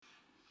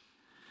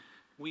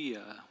We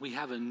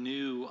have a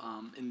new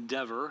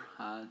endeavor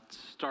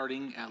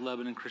starting at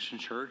Lebanon Christian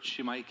Church.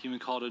 You might even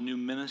call it a new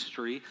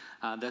ministry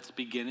that's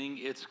beginning.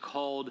 It's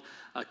called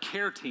a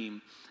care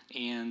team.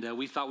 And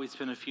we thought we'd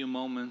spend a few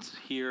moments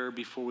here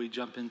before we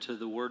jump into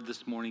the Word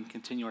this morning,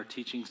 continue our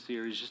teaching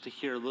series, just to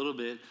hear a little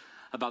bit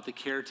about the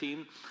care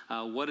team,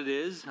 what it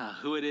is,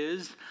 who it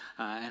is,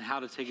 and how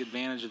to take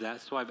advantage of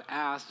that. So I've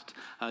asked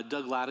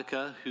Doug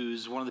Latica,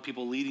 who's one of the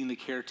people leading the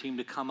care team,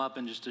 to come up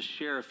and just to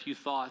share a few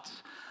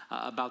thoughts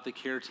about the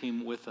care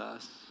team with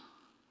us.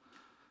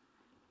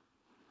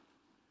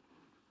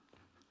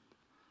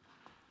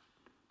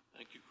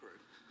 Thank you, Craig.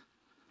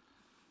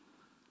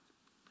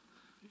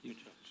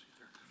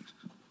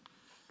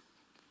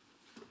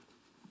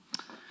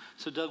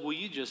 So Doug, will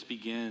you just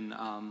begin?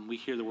 We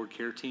hear the word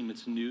care team.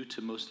 It's new to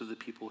most of the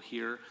people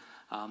here.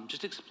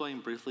 Just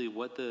explain briefly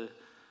what the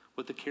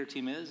care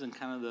team is and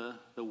kind of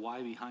the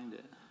why behind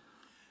it.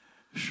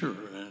 Sure,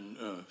 and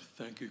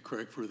thank you,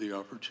 Craig, for the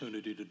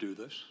opportunity to do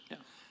this. Yeah.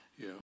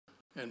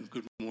 And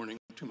good morning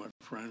to my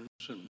friends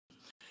and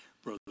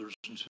brothers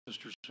and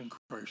sisters in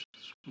Christ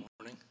this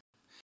morning.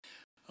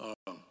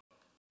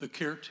 The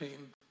care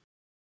team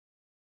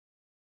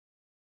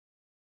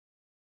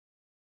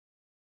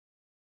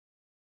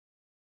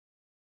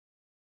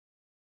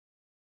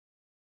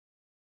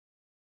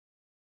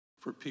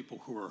for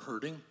people who are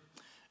hurting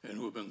and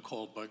who have been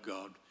called by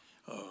God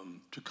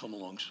to come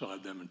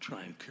alongside them and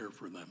try and care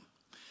for them.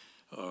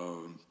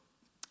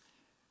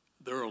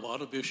 There are a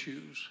lot of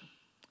issues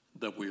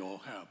that we all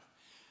have: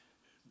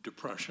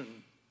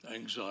 depression,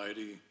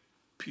 anxiety,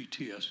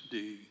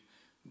 PTSD,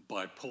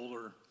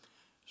 bipolar,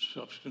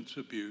 substance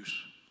abuse,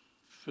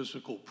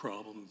 physical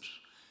problems,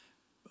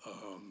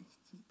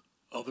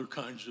 other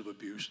kinds of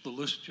abuse. The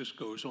list just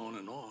goes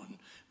on,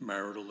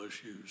 marital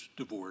issues,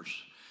 divorce.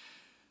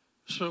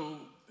 So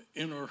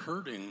in our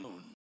hurting,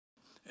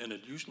 and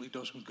it usually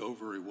doesn't go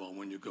very well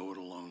when you go it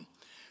alone,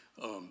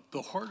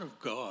 the heart of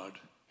God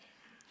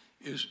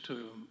is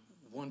to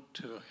want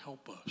to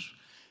help us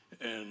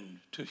and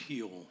to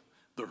heal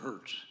the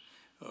hurts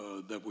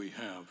that we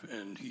have,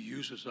 and he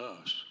uses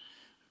us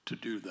to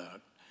do that.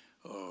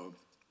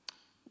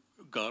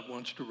 God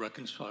wants to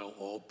reconcile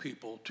all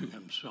people to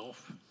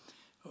himself.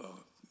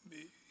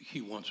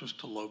 He wants us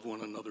to love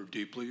one another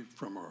deeply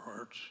from our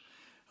hearts.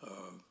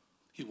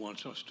 He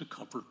wants us to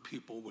comfort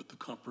people with the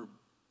comfort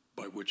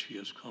by which he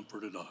has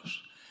comforted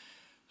us.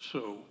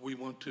 So we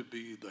want to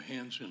be the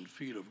hands and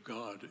feet of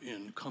God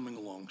in coming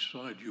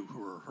alongside you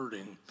who are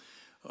hurting,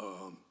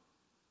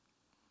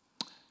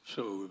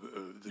 so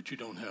that you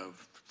don't have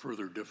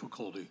further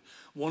difficulty.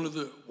 One of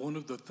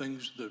the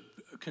things that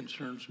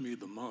concerns me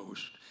the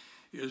most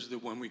is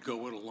that when we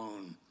go it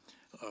alone,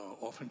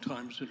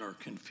 oftentimes in our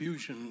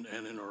confusion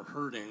and in our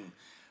hurting,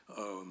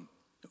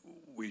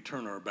 we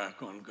turn our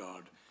back on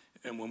God.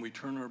 And when we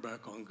turn our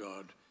back on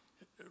God,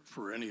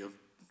 for any of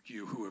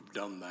you who have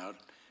done that,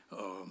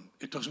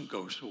 it doesn't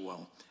go so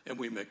well. And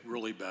we make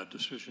really bad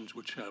decisions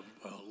which have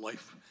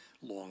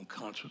lifelong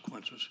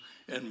consequences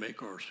and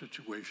make our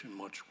situation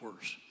much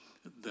worse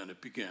than it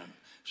began.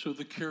 So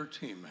the care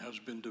team has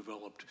been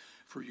developed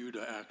for you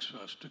to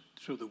access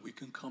so that we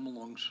can come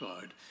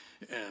alongside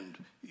and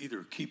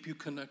either keep you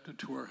connected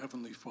to our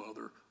Heavenly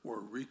Father or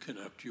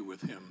reconnect you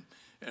with him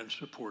and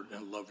support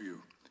and love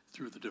you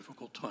through the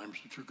difficult times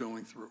that you're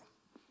going through.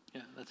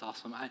 Yeah, that's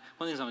awesome. One of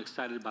the things I'm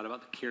excited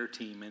about the care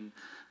team, and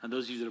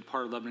those of you that are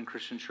part of Lebanon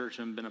Christian Church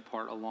and have been a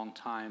part a long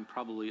time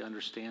probably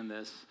understand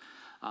this.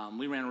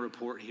 We ran a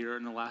report here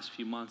in the last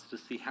few months to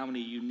see how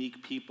many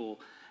unique people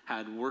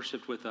had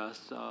worshiped with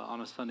us on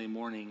a Sunday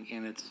morning,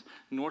 and it's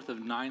north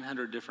of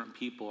 900 different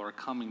people are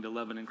coming to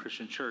Lebanon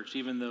Christian Church.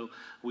 Even though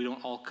we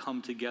don't all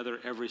come together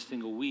every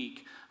single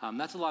week,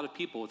 that's a lot of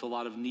people with a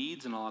lot of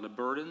needs and a lot of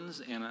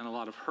burdens and a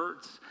lot of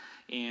hurts.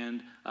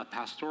 And a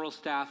pastoral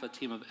staff, a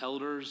team of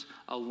elders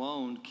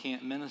alone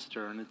can't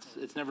minister. And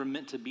it's never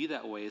meant to be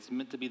that way. It's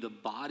meant to be the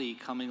body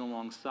coming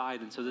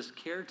alongside. And so this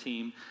care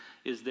team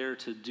is there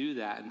to do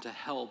that and to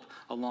help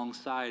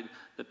alongside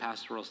the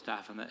pastoral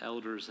staff and the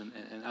elders and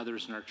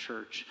others in our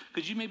church.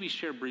 Could you maybe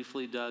share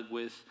briefly, Doug,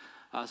 with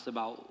us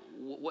about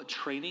what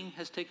training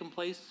has taken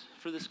place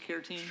for this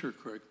care team? Sure,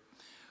 Craig.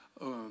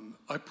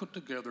 I put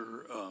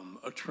together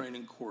a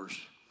training course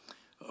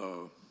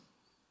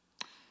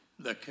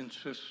that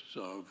consists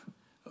of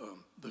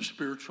the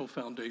spiritual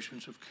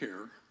foundations of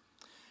care,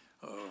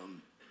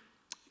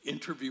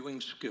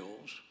 interviewing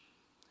skills,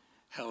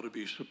 how to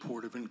be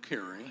supportive and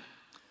caring,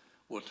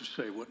 what to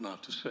say, what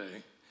not to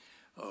say,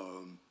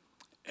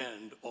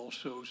 and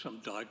also some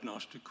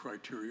diagnostic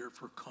criteria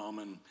for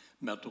common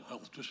mental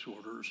health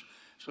disorders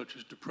such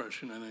as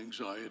depression and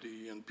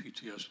anxiety and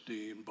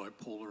PTSD and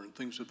bipolar and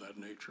things of that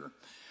nature.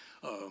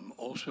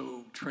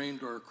 Also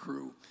trained our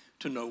crew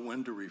to know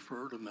when to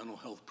refer to mental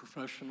health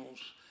professionals,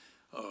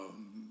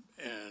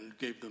 and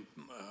gave them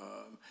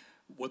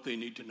what they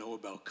need to know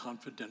about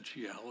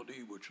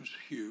confidentiality, which is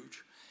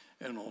huge,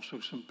 and also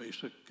some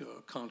basic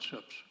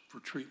concepts for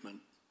treatment.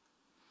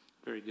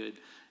 Very good.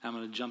 I'm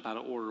going to jump out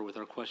of order with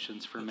our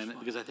questions for a minute,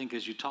 because I think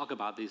as you talk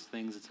about these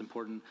things, it's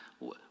important.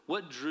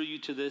 What drew you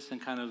to this, and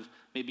kind of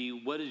maybe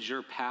what is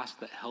your past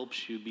that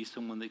helps you be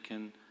someone that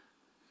can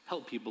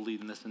help people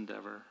lead in this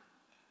endeavor?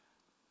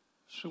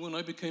 So when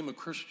I became a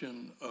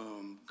Christian,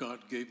 God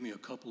gave me a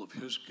couple of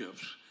his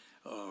gifts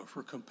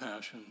for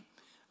compassion,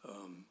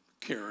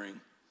 caring,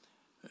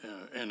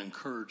 and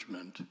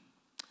encouragement.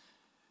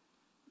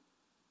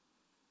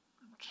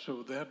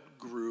 So that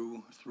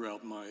grew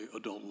throughout my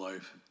adult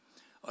life.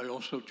 I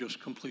also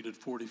just completed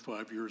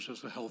 45 years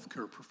as a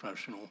healthcare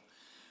professional,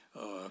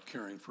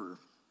 caring for,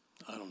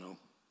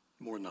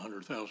 more than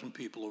 100,000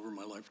 people over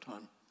my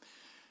lifetime.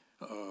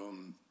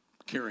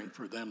 Caring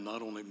for them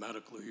not only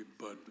medically,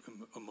 but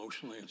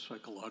emotionally and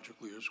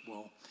psychologically as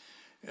well.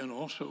 And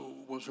also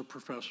was a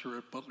professor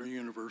at Butler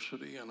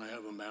University, and I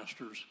have a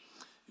master's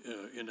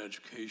in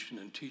education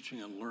and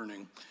teaching and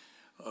learning.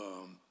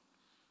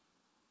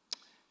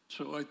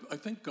 So I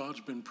think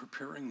God's been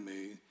preparing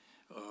me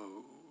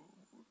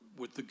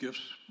with the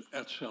gifts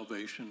at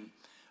Salvation,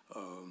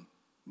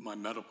 my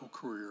medical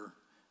career,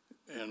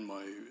 and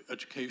my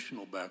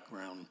educational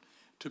background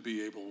to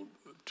be able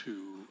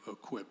to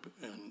equip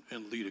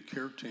and lead a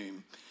care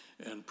team.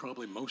 And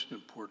probably most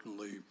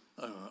importantly,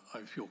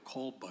 I feel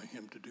called by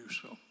him to do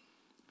so.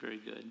 Very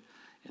good.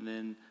 And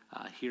then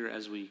here,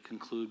 as we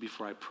conclude,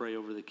 before I pray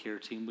over the care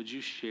team, would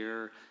you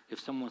share, if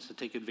someone wants to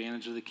take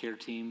advantage of the care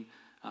team,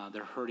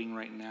 they're hurting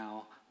right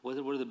now, what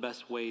are the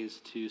best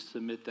ways to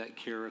submit that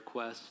care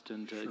request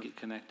and to get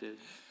connected?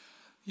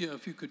 Yeah,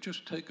 if you could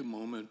just take a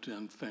moment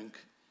and think,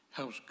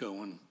 how's it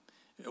going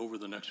over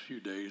the next few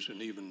days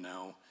and even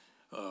now,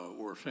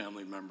 or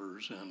family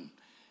members. And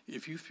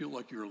if you feel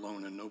like you're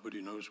alone and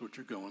nobody knows what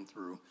you're going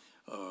through,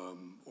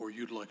 or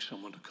you'd like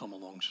someone to come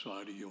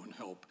alongside of you and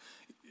help,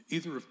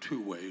 either of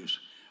two ways.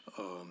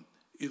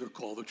 Either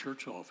call the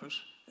church office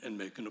and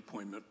make an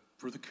appointment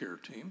for the care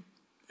team,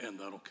 and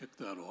that'll kick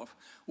that off.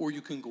 Or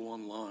you can go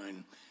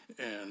online,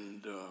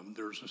 and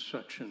there's a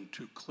section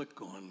to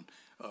click on,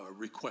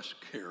 request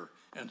care,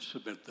 and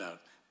submit that.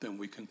 Then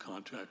we can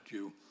contact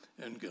you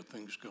and get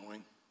things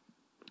going.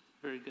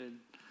 Very good.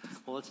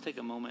 Well, let's take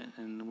a moment,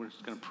 and we're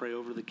just going to pray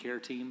over the care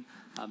team.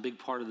 A big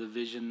part of the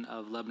vision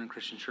of Lebanon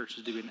Christian Church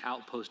is to be an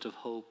outpost of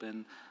hope,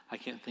 and I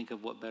can't think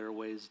of what better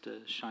ways to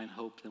shine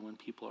hope than when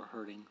people are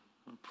hurting.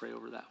 I'll pray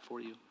over that for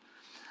you.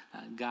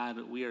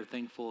 God, we are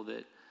thankful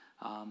that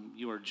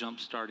you are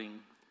jump-starting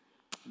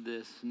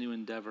this new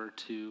endeavor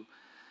to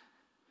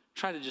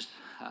try to just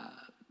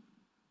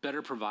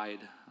better provide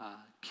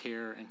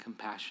care and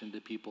compassion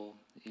to people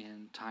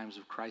in times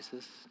of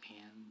crisis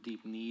and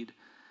deep need.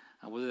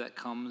 Whether that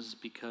comes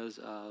because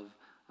of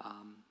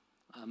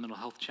a mental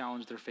health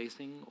challenge they're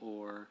facing,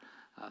 or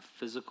a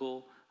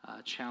physical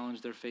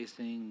challenge they're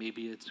facing.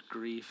 Maybe it's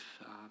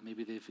grief.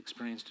 Maybe they've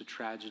experienced a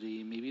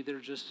tragedy. Maybe they're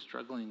just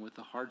struggling with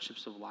the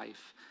hardships of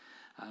life.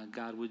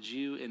 God, would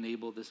you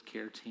enable this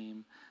care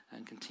team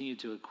and continue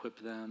to equip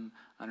them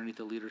underneath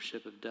the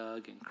leadership of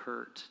Doug and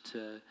Kurt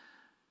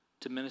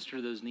to minister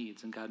to those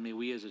needs. And God, may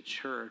we as a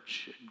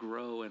church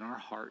grow in our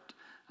heart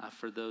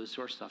for those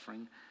who are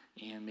suffering.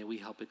 And may we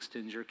help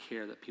extend your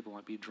care that people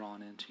might be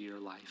drawn into your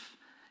life.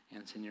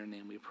 And it's in your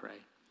name we pray.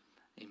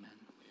 Amen.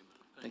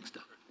 Thanks,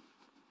 Doug.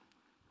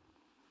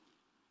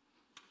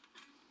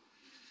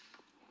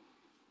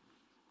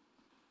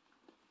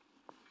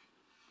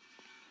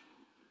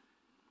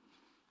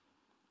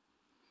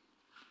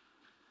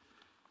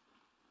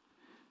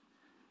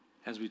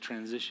 As we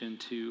transition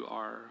to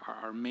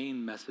our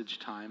main message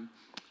time,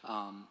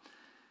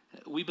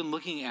 we've been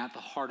looking at the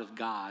heart of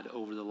God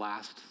over the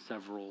last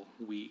several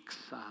weeks.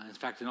 In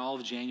fact, in all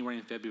of January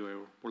and February,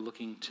 we're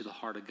looking to the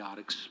heart of God,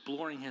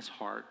 exploring his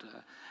heart.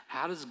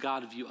 How does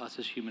God view us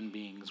as human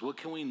beings? What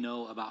can we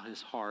know about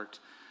his heart?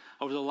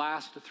 Over the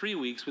last 3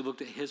 weeks, we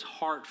looked at his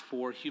heart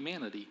for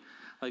humanity.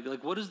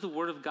 Like what does the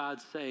Word of God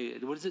say?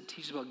 What does it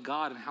teach about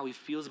God and how he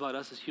feels about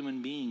us as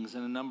human beings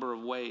in a number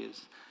of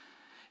ways?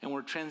 And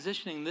we're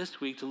transitioning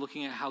this week to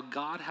looking at how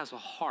God has a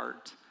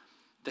heart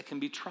that can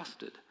be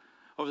trusted.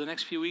 Over the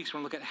next few weeks,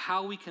 we're going to look at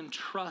how we can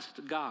trust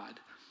God.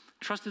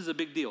 Trust is a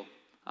big deal.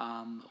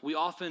 We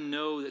often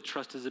know that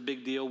trust is a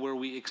big deal where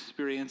we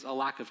experience a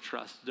lack of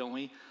trust, don't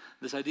we?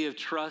 This idea of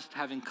trust,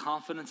 having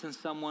confidence in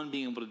someone,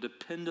 being able to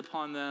depend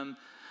upon them.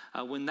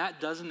 When that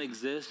doesn't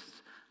exist,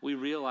 we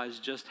realize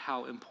just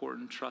how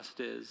important trust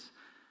is.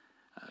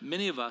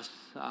 Many of us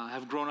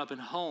have grown up in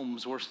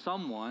homes where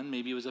someone,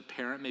 maybe it was a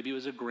parent, maybe it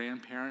was a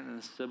grandparent and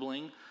a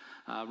sibling,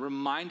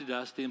 reminded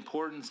us the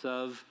importance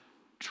of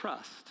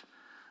trust.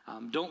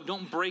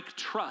 Don't break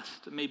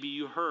trust, maybe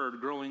you heard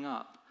growing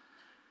up.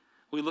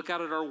 We look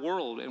out at our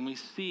world and we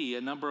see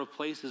a number of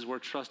places where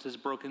trust is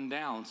broken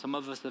down. Some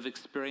of us have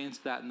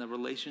experienced that in the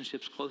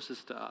relationships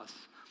closest to us.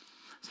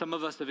 Some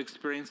of us have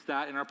experienced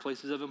that in our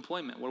places of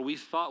employment, where we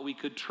thought we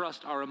could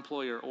trust our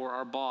employer or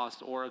our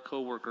boss or a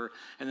coworker,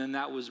 and then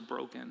that was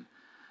broken.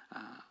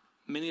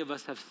 Many of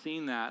us have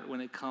seen that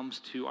when it comes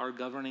to our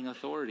governing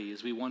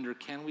authorities. We wonder,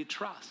 can we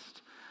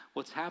trust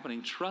what's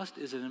happening? Trust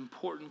is an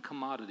important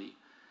commodity.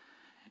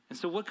 And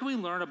so what can we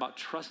learn about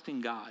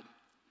trusting God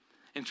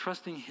and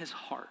trusting his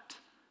heart?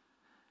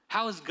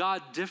 How is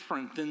God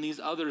different than these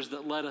others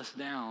that let us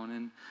down?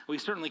 And we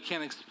certainly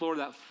can't explore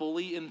that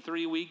fully in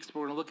 3 weeks,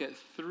 but we're going to look at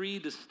 3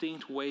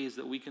 distinct ways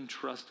that we can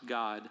trust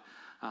God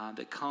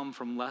that come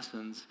from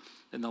lessons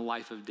in the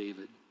life of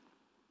David.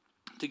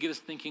 To get us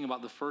thinking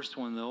about the first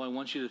one, though, I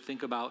want you to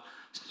think about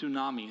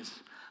tsunamis.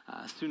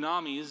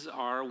 Tsunamis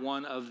are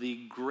one of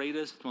the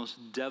greatest,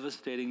 most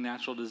devastating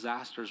natural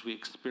disasters we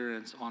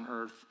experience on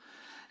Earth.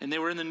 And they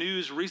were in the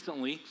news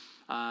recently.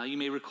 You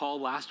may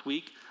recall last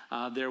week,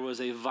 there was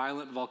a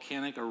violent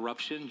volcanic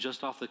eruption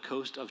just off the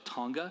coast of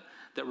Tonga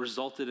that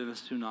resulted in a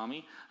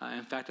tsunami.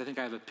 In fact, I think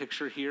I have a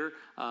picture here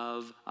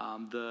of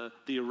the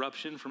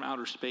eruption from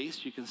outer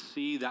space. You can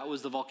see that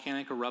was the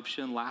volcanic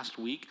eruption last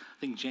week, I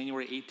think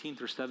January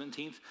 18th or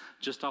 17th,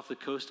 just off the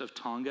coast of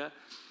Tonga.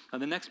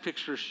 The next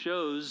picture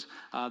shows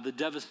the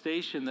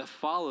devastation that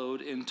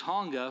followed in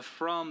Tonga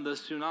from the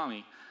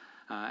tsunami.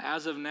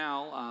 As of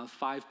now,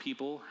 5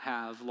 people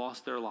have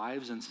lost their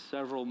lives and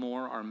several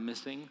more are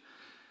missing.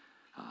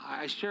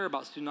 I share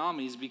about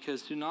tsunamis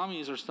because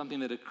tsunamis are something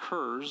that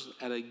occurs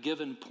at a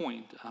given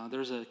point.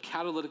 There's a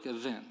catalytic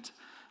event,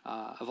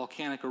 a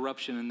volcanic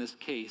eruption in this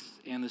case,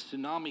 and the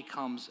tsunami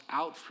comes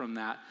out from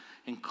that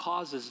and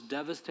causes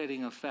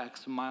devastating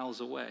effects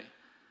miles away.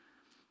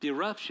 The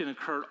eruption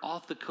occurred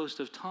off the coast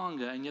of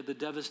Tonga, and yet the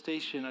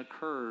devastation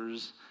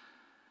occurs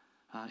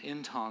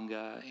in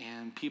Tonga,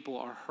 and people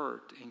are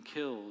hurt and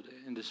killed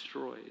and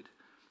destroyed.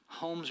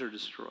 Homes are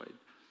destroyed.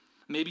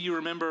 Maybe you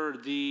remember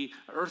the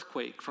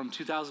earthquake from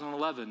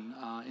 2011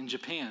 in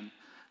Japan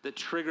that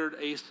triggered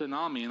a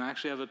tsunami. And I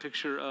actually have a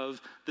picture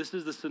of, this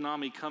is the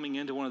tsunami coming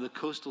into one of the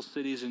coastal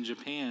cities in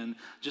Japan,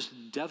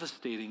 just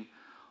devastating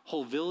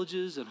whole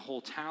villages and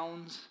whole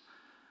towns.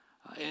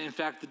 And in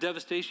fact, the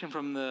devastation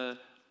from the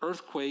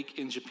earthquake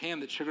in Japan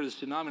that triggered the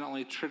tsunami not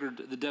only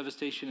triggered the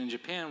devastation in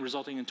Japan,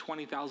 resulting in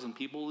 20,000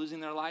 people losing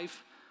their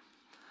life,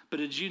 but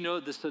did you know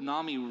the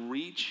tsunami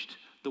reached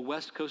the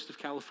west coast of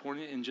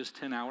California in just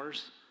 10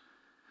 hours?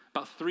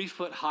 About 3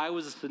 foot high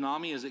was the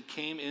tsunami as it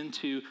came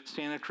into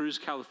Santa Cruz,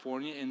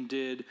 California, and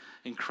did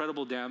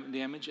incredible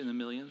damage in the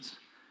millions.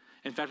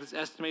 In fact, it's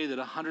estimated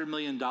that $100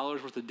 million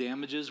worth of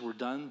damages were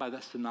done by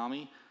that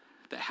tsunami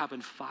that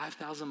happened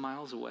 5,000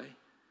 miles away.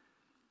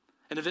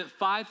 An event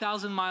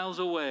 5,000 miles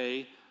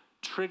away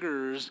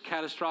triggers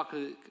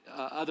catastrophic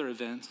other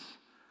events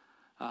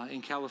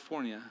in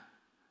California.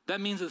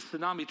 That means that the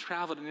tsunami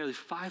traveled at nearly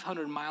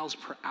 500 miles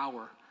per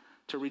hour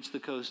to reach the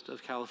coast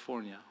of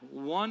California.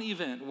 One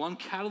event, one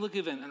catalytic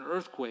event, an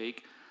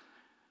earthquake,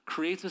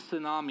 creates a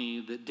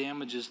tsunami that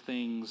damages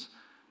things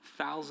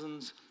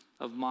thousands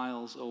of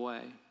miles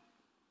away.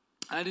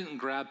 I didn't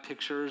grab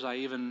pictures. I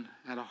even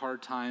had a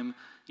hard time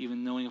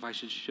even knowing if I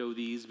should show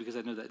these because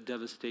I know that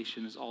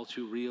devastation is all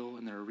too real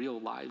and there are real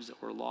lives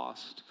that were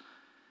lost.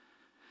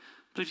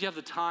 But if you have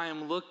the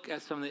time, look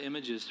at some of the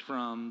images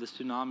from the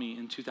tsunami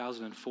in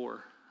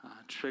 2004,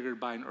 triggered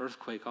by an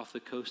earthquake off the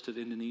coast of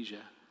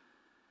Indonesia,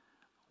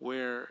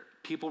 where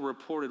people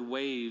reported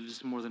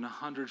waves more than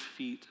 100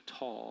 feet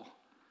tall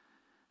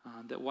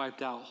that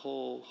wiped out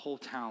whole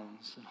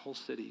towns and whole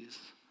cities.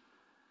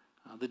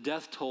 The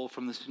death toll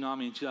from the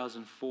tsunami in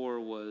 2004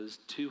 was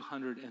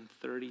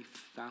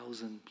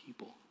 230,000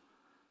 people.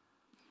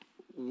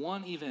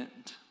 One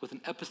event with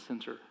an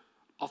epicenter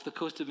off the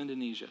coast of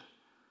Indonesia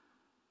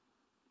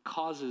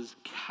causes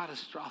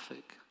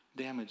catastrophic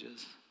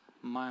damages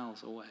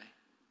miles away.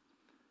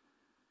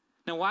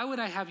 Now, why would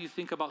I have you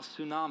think about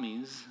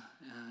tsunamis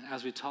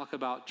as we talk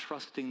about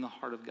trusting the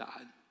heart of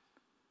God?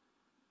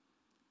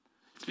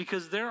 It's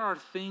because there are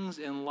things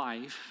in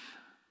life,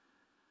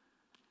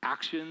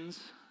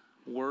 actions,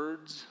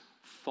 words,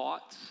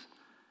 thoughts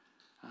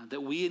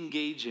that we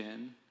engage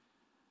in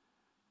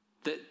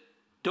that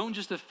don't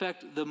just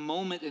affect the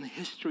moment in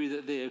history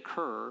that they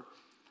occur,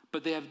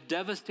 but they have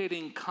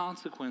devastating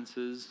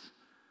consequences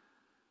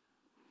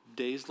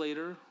days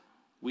later,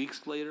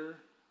 weeks later,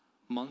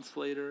 months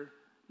later,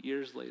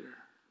 years later.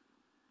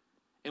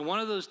 And one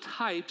of those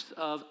types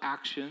of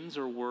actions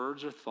or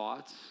words or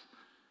thoughts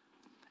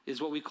is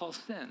what we call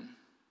sin.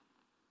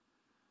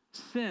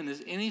 Sin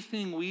is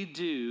anything we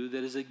do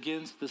that is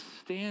against the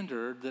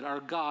standard that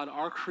our God,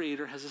 our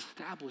Creator, has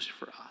established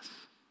for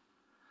us.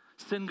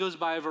 Sin goes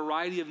by a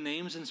variety of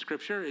names in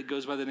Scripture. It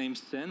goes by the name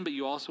sin, but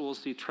you also will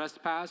see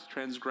trespass,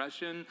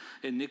 transgression,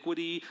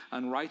 iniquity,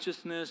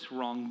 unrighteousness,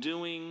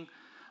 wrongdoing,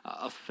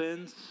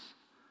 offense.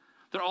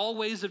 They're all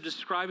ways of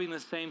describing the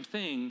same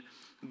thing.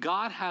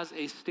 God has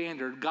a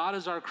standard. God,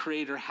 as our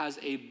Creator, has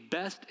a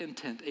best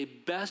intent, a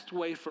best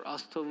way for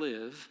us to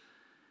live.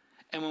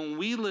 And when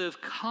we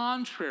live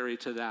contrary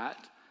to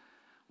that,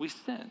 we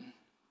sin.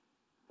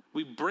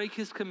 We break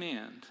His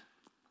command.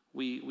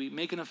 We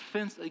make an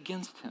offense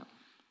against Him.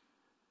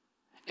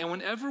 And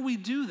whenever we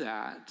do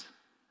that,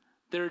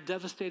 there are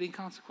devastating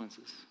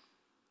consequences,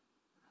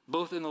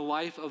 both in the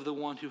life of the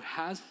one who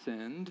has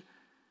sinned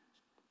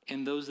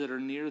and those that are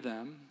near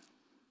them,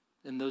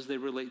 and those they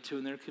relate to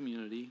in their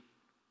community,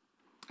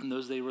 and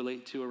those they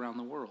relate to around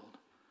the world.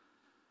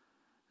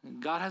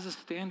 God has a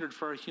standard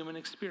for our human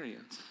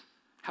experience,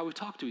 how we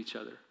talk to each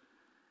other,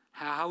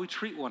 how we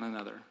treat one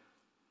another,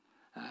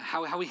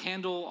 how we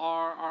handle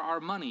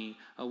our money,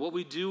 what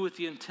we do with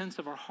the intents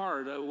of our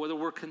heart, whether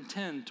we're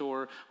content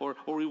or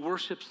we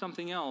worship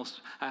something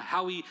else,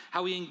 how we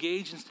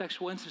engage in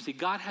sexual intimacy.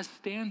 God has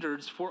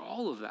standards for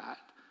all of that.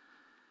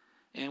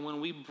 And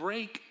when we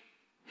break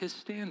his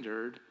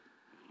standard,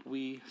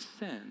 we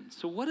sin.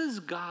 So what is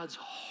God's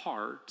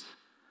heart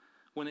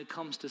when it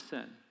comes to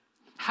sin?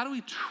 How do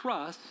we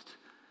trust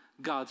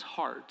God's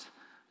heart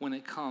when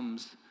it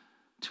comes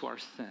to our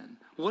sin?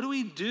 What do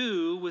we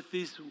do with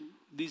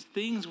these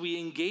things we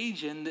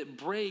engage in that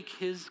break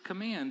his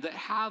command, that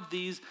have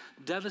these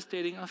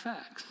devastating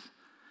effects?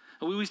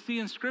 We see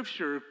in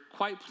Scripture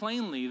quite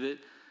plainly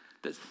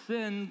that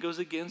sin goes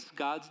against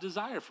God's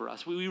desire for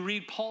us. We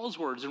read Paul's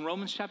words in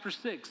Romans chapter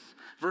 6,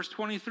 verse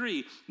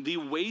 23. The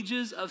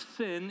wages of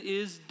sin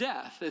is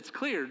death. It's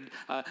clear.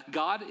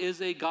 God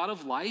is a God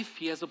of life.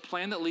 He has a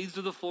plan that leads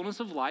to the fullness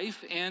of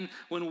life. And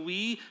when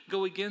we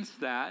go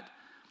against that,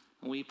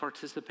 we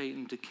participate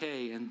in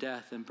decay and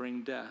death and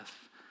bring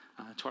death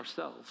to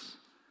ourselves.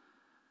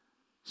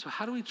 So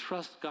how do we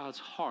trust God's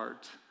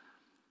heart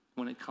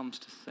when it comes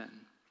to sin?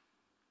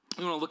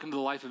 We want to look into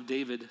the life of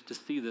David to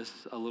see this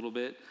a little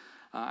bit.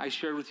 I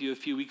shared with you a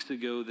few weeks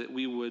ago that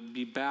we would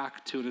be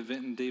back to an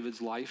event in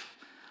David's life.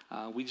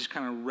 We just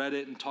kind of read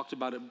it and talked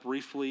about it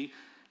briefly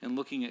and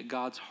looking at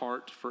God's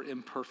heart for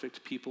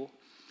imperfect people.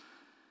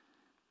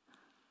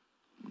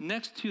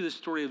 Next to the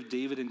story of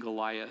David and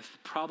Goliath,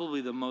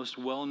 probably the most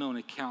well-known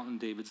account in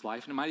David's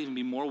life, and it might even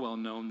be more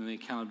well-known than the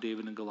account of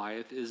David and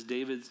Goliath, is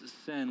David's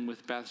sin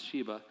with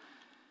Bathsheba.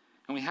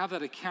 And we have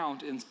that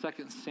account in 2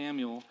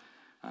 Samuel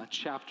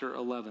chapter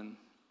 11,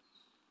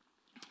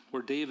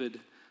 where David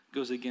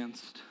goes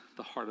against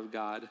the heart of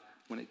God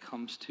when it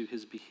comes to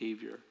his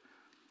behavior.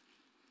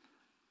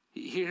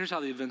 Here's how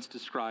the event's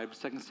described,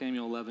 2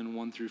 Samuel 11,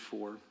 1 through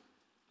 4.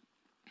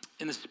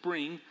 In the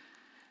spring,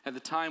 at the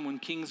time when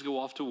kings go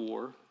off to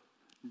war,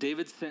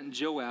 David sent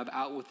Joab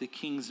out with the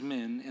king's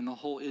men and the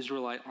whole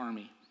Israelite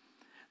army.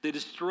 They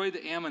destroyed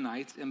the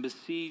Ammonites and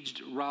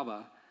besieged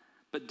Rabbah,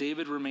 but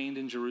David remained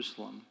in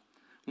Jerusalem.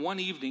 One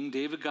evening,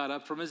 David got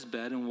up from his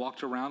bed and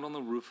walked around on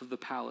the roof of the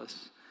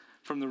palace.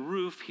 From the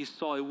roof, he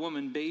saw a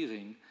woman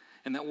bathing,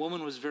 and that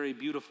woman was very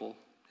beautiful.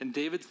 And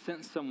David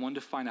sent someone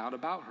to find out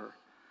about her.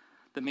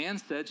 The man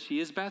said, "She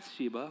is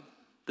Bathsheba,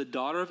 the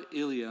daughter of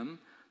Eliam,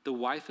 the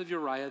wife of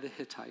Uriah the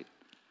Hittite."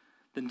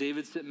 Then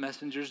David sent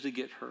messengers to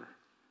get her.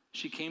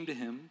 She came to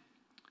him.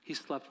 He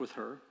slept with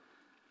her. And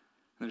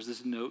there's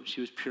this note,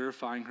 she was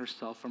purifying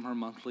herself from her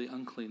monthly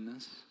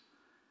uncleanness.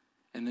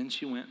 And then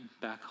she went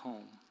back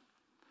home.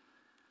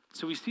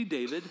 So we see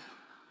David,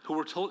 who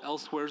we're told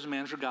elsewhere is a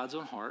man after God's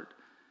own heart.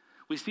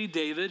 We see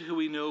David, who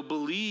we know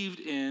believed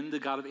in the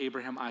God of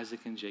Abraham, Isaac,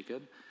 and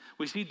Jacob.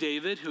 We see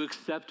David, who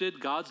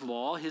accepted God's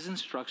law, his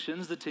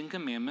instructions, the 10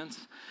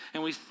 Commandments,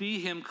 and we see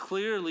him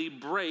clearly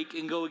break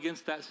and go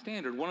against that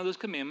standard. One of those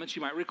commandments,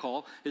 you might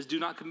recall, is do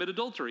not commit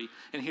adultery.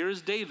 And here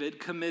is David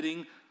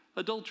committing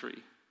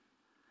adultery.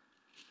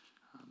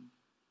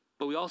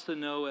 But we also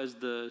know as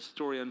the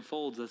story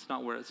unfolds, that's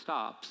not where it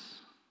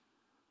stops.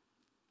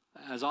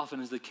 As often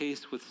is the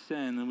case with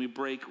sin, when we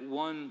break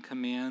one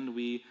command,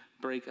 we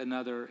break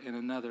another and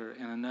another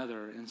and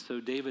another. And so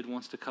David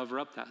wants to cover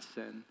up that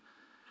sin.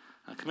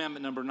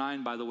 Commandment number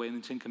 9, by the way, in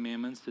the 10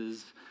 Commandments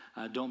is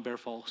don't bear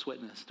false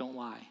witness, don't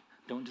lie,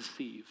 don't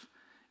deceive.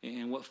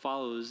 And what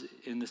follows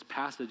in this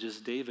passage is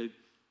David,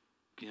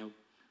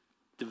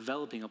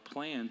 developing a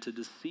plan to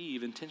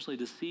intentionally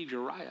deceive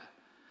Uriah,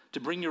 to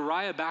bring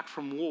Uriah back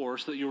from war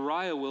so that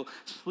Uriah will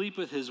sleep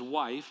with his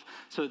wife,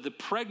 so that the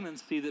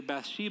pregnancy that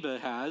Bathsheba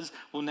has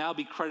will now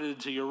be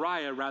credited to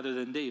Uriah rather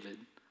than David.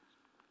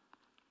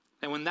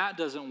 And when that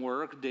doesn't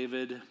work,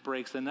 David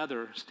breaks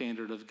another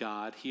standard of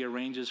God. He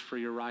arranges for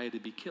Uriah to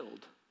be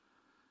killed.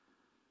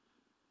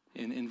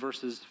 In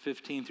verses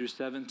 15 through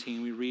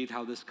 17, we read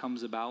how this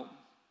comes about.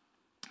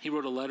 He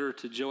wrote a letter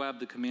to Joab,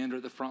 the commander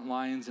at the front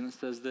lines, and it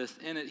says this.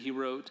 In it, he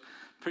wrote,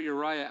 "Put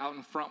Uriah out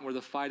in front where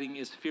the fighting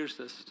is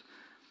fiercest.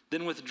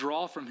 Then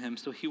withdraw from him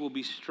so he will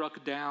be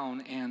struck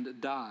down and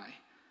die."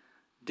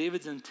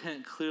 David's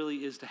intent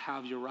clearly is to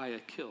have Uriah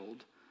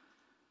killed.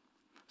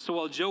 So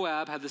while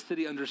Joab had the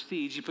city under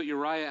siege, he put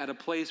Uriah at a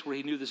place where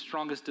he knew the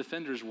strongest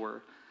defenders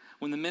were.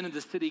 When the men of the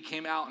city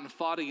came out and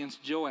fought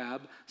against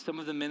Joab, some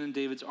of the men in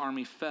David's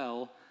army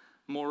fell.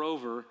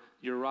 Moreover,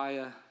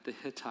 Uriah the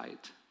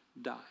Hittite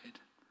died.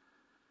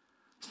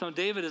 So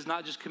David has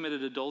not just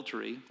committed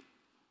adultery.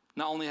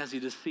 Not only has he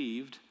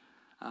deceived,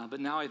 but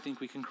now I think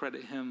we can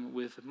credit him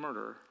with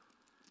murder.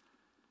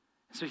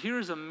 So here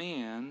is a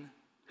man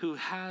who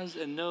has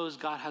and knows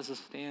God has a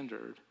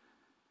standard.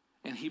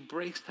 And he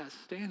breaks that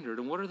standard.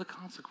 And what are the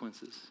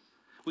consequences?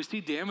 We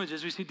see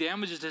damages. We see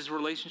damages to his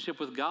relationship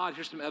with God.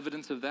 Here's some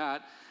evidence of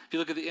that. If you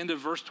look at the end of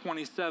verse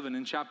 27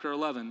 in chapter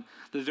 11,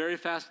 the very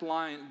last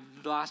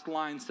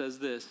line says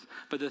this,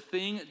 "But the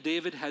thing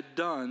David had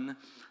done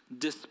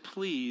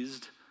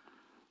displeased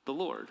the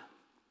Lord."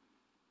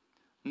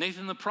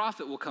 Nathan the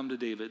prophet will come to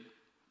David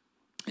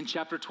in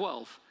chapter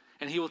 12.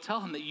 And he will tell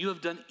him that you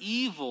have done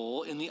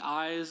evil in the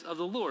eyes of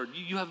the Lord.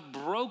 You have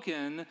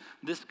broken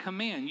this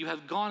command. You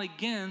have gone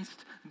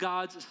against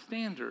God's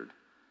standard.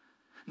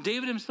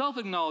 David himself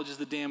acknowledges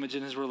the damage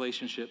in his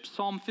relationship.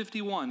 Psalm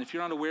 51, if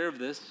you're not aware of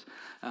this,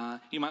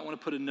 you might want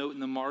to put a note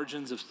in the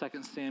margins of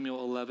 2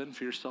 Samuel 11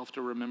 for yourself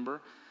to remember.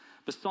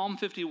 But Psalm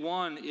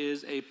 51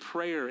 is a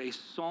prayer, a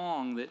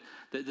song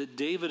that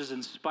David is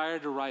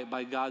inspired to write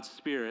by God's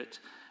Spirit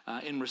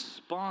in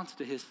response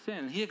to his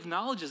sin. He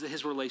acknowledges that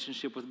his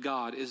relationship with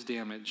God is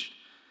damaged.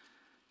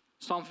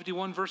 Psalm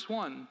 51, verse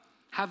 1,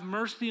 have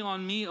mercy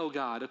on me, O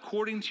God,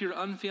 according to your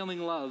unfailing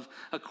love,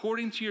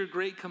 according to your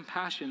great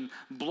compassion,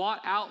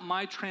 blot out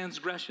my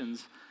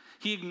transgressions.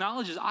 He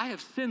acknowledges, I have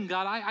sinned,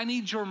 God, I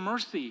need your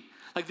mercy.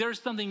 Like there's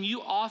something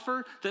you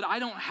offer that I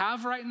don't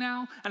have right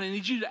now, and I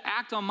need you to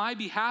act on my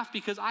behalf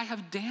because I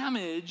have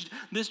damaged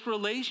this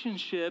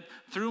relationship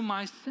through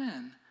my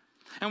sin.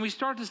 And we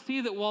start to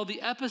see that while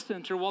the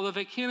epicenter, while the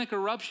volcanic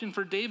eruption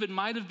for David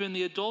might have been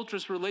the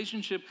adulterous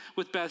relationship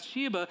with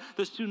Bathsheba,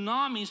 the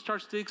tsunami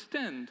starts to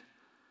extend.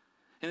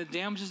 And it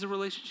damages the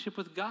relationship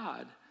with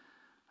God,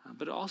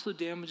 but it also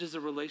damages the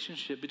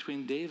relationship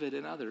between David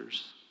and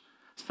others.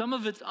 Some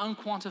of it's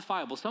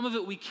unquantifiable. Some of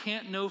it we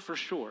can't know for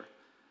sure.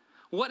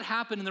 What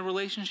happened in the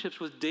relationships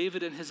with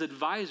David and his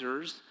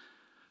advisors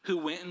who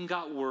went and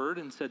got word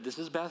and said, this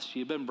is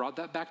Bathsheba, and brought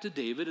that back to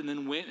David, and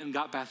then went and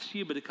got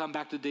Bathsheba to come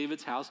back to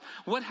David's house?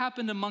 What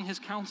happened among his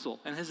counsel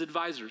and his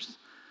advisors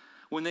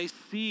when they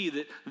see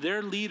that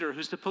their leader,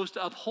 who's supposed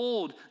to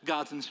uphold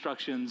God's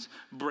instructions,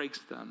 breaks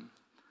them?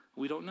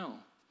 We don't know.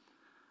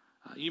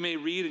 You may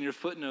read in your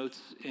footnotes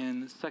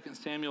in 2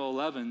 Samuel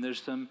 11,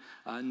 there's some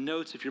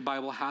notes, if your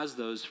Bible has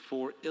those,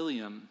 for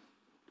Eliam.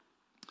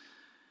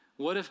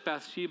 What if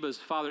Bathsheba's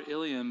father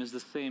Eliam is the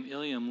same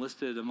Eliam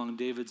listed among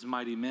David's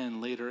mighty men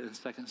later in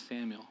 2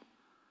 Samuel?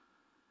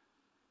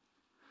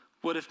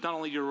 What if not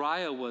only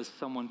Uriah was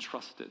someone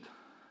trusted,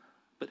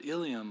 but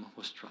Eliam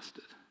was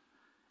trusted?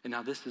 And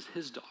now this is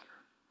his daughter.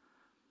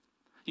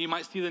 You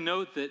might see the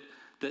note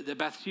that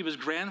Bathsheba's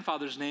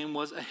grandfather's name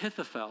was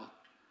Ahithophel.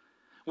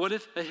 What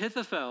if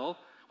Ahithophel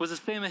was the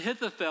same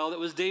Ahithophel that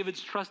was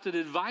David's trusted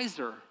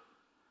advisor?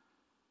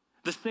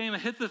 The same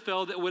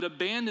Ahithophel that would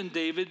abandon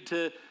David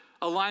to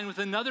align with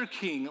another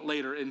king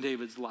later in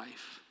David's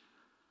life.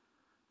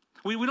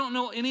 We don't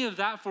know any of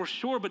that for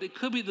sure, but it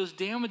could be those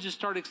damages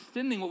start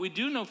extending. What we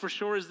do know for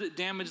sure is that it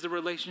damaged the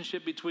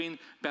relationship between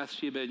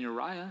Bathsheba and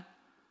Uriah.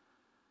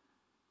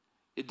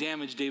 It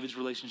damaged David's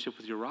relationship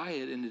with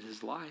Uriah. It ended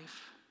his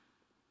life.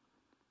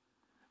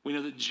 We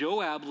know that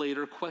Joab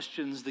later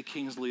questions the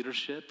king's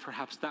leadership.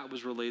 Perhaps that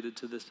was related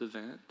to this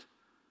event.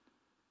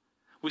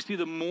 We see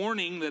the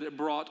mourning that it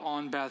brought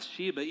on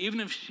Bathsheba. Even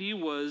if she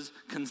was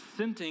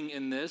consenting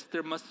in this,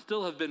 there must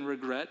still have been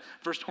regret.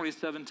 Verse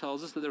 27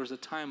 tells us that there was a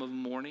time of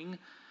mourning, and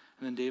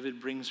then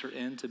David brings her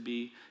in to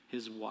be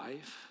his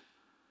wife.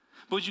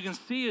 But what you can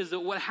see is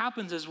that what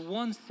happens is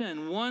one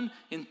sin, one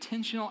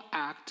intentional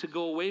act to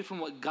go away from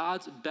what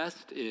God's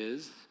best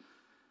is,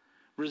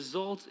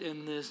 results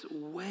in this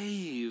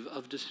wave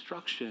of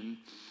destruction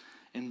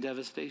and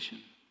devastation.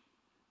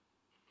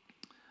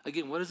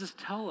 Again, what does this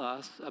tell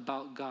us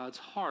about God's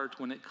heart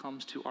when it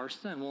comes to our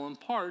sin? Well, in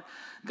part,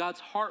 God's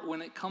heart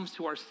when it comes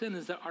to our sin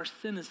is that our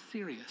sin is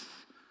serious.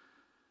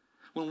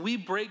 When we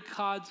break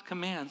God's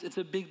commands, it's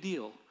a big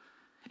deal.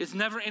 It's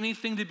never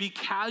anything to be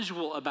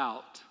casual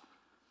about.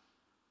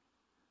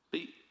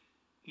 But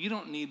you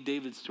don't need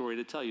David's story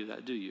to tell you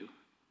that, do you?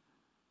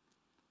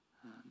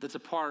 That's a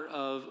part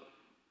of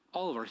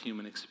all of our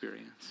human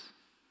experience.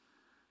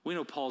 We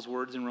know Paul's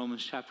words in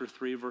Romans chapter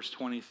 3, verse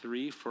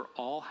 23, for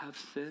all have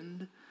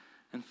sinned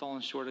and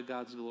fallen short of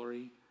God's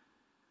glory.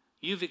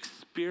 You've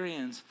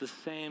experienced the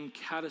same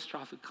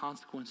catastrophic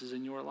consequences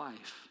in your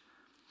life.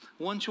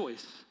 One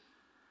choice.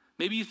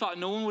 Maybe you thought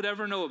no one would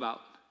ever know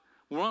about.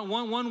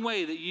 One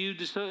way that you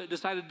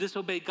decided to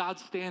disobey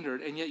God's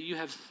standard, and yet you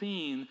have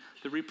seen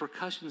the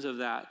repercussions of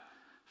that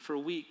for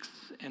weeks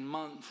and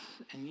months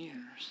and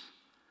years.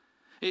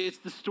 It's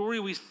the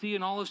story we see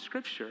in all of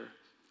Scripture.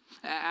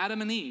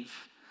 Adam and Eve,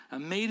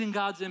 made in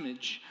God's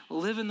image,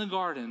 live in the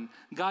garden.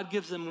 God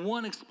gives them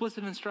one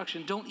explicit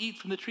instruction: don't eat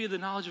from the tree of the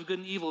knowledge of good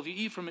and evil. If you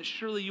eat from it,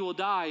 surely you will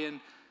die.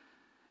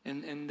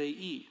 And they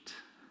eat.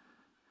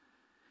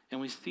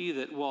 And we see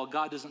that while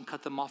God doesn't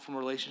cut them off from a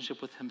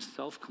relationship with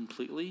himself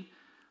completely,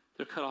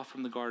 they're cut off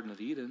from the Garden of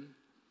Eden.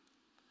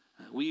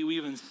 We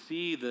even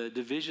see the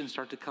division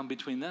start to come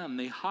between them.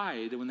 They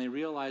hide when they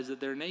realize that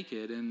they're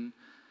naked. And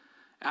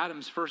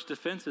Adam's first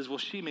defense is, well,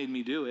 she made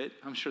me do it.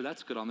 I'm sure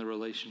that's good on the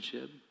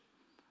relationship.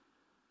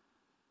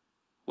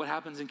 What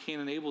happens in Cain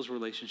and Abel's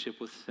relationship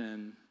with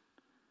sin?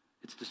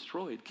 It's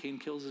destroyed. Cain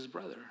kills his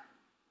brother.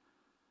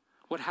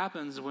 What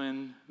happens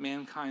when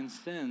mankind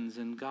sins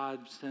and God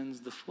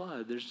sends the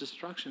flood? There's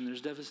destruction,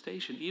 there's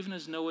devastation, even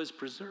as Noah is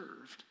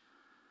preserved.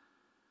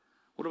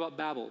 What about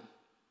Babel?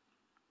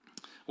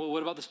 Well,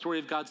 what about the story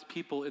of God's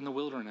people in the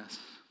wilderness?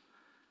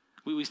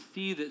 we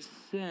see that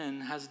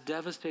sin has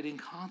devastating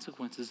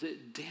consequences.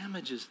 It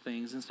damages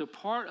things. And so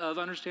part of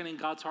understanding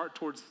God's heart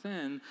towards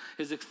sin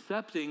is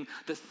accepting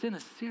that sin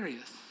is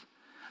serious,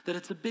 that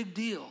it's a big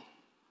deal.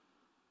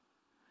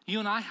 You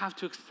and I have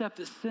to accept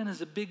that sin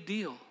is a big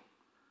deal.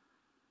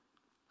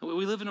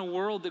 We live in a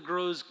world that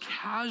grows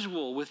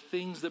casual with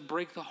things that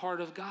break the heart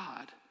of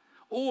God.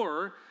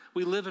 Or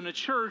we live in a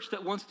church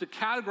that wants to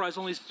categorize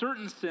only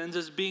certain sins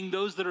as being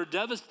those that are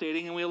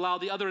devastating, and we allow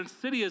the other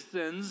insidious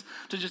sins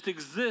to just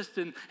exist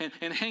and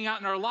hang out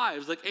in our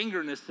lives, like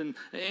anger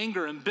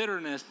and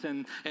bitterness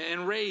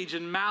and rage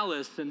and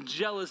malice and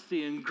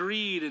jealousy and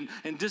greed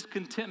and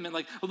discontentment.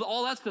 Like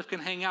all that stuff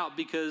can hang out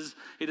because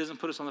it doesn't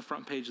put us on the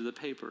front page of the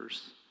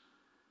papers.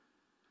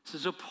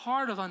 So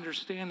part of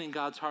understanding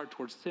God's heart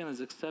towards sin is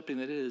accepting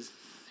that it is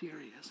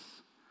serious.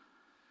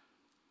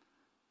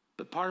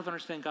 But part of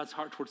understanding God's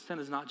heart towards sin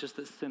is not just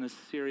that sin is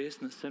serious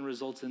and that sin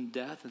results in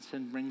death and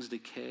sin brings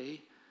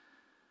decay,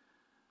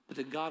 but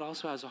that God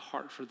also has a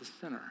heart for the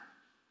sinner.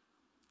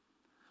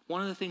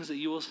 One of the things that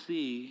you will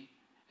see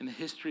in the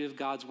history of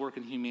God's work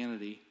in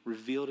humanity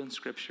revealed in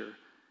Scripture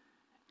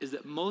is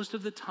that most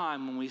of the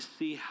time when we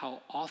see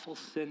how awful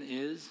sin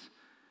is,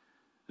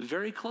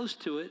 very close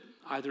to it,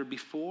 either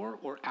before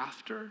or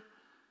after,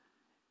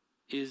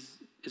 is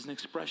an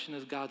expression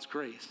of God's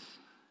grace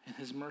and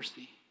his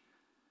mercy.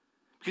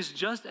 Because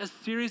just as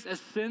serious as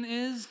sin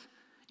is,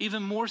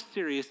 even more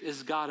serious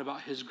is God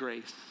about his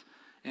grace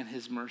and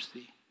his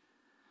mercy.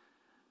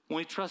 When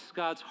we trust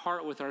God's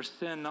heart with our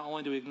sin, not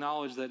only do we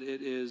acknowledge that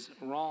it is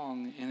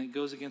wrong and it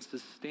goes against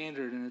his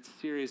standard and it's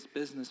serious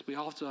business, we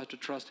also have to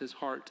trust his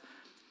heart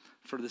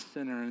for the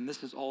sinner. And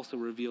this is also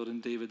revealed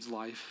in David's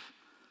life.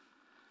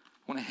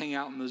 I want to hang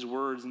out in those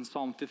words in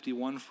Psalm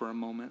 51 for a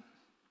moment.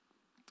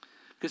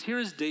 Because here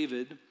is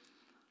David,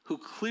 who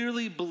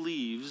clearly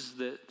believes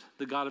that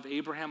the God of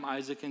Abraham,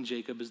 Isaac, and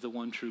Jacob is the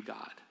one true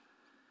God.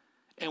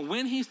 And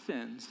when he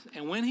sins,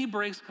 and when he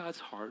breaks God's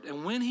heart,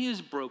 and when he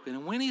is broken,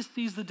 and when he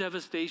sees the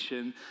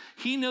devastation,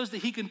 he knows that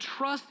he can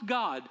trust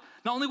God,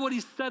 not only what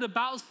he said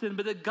about sin,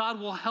 but that God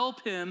will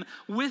help him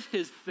with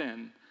his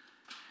sin.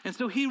 And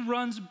so he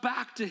runs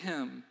back to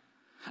him.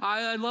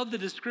 I love the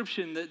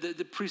description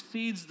that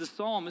precedes the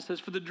psalm. It says,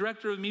 for the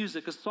director of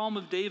music, a psalm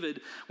of David,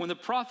 when the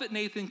prophet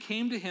Nathan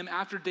came to him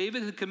after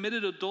David had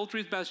committed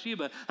adultery with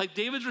Bathsheba, like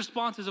David's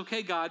response is,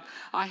 okay, God,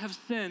 I have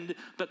sinned,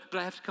 but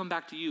I have to come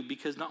back to you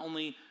because not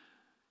only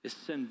is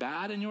sin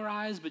bad in your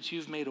eyes, but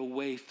you've made a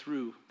way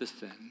through the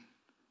sin.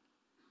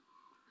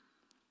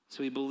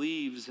 So he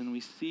believes, and we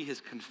see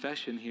his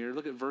confession here.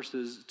 Look at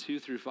verses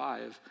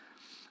 2-5.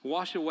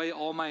 Wash away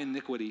all my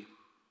iniquity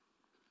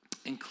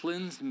and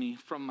cleanse me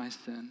from my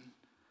sin.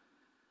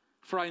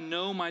 For I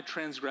know my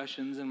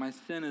transgressions, and my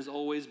sin is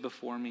always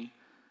before me.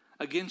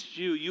 Against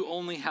you, you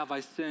only have I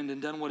sinned and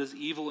done what is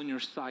evil in your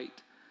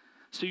sight.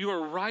 So you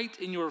are right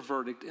in your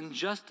verdict and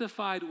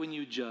justified when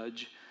you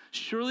judge.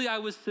 Surely I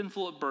was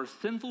sinful at birth,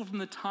 sinful from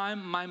the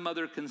time my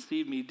mother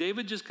conceived me.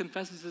 David just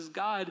confesses, says,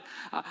 God,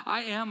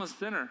 I am a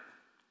sinner.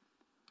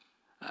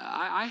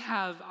 I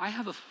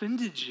have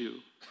offended you.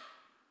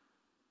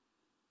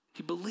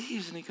 He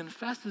believes and he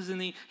confesses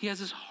and he has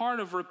this heart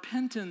of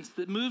repentance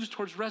that moves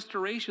towards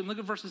restoration. Look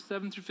at verses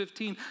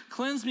 7-15.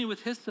 Cleanse me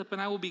with hyssop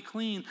and I will be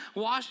clean.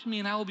 Wash me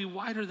and I will be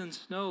whiter than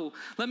snow.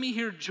 Let me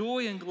hear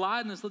joy and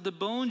gladness. Let the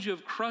bones you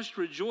have crushed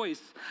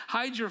rejoice.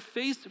 Hide your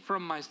face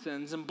from my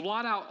sins and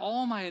blot out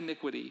all my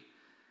iniquity.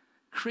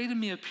 Create in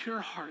me a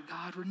pure heart,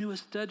 God. Renew a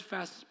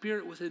steadfast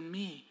spirit within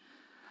me.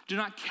 Do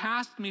not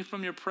cast me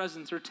from your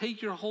presence or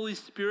take your Holy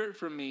Spirit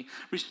from me.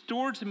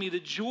 Restore to me the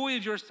joy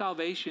of your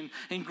salvation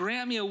and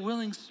grant me a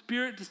willing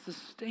spirit to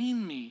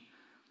sustain me.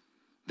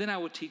 Then I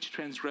will teach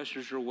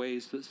transgressors your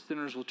ways so that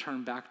sinners will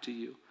turn back to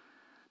you.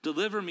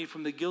 Deliver me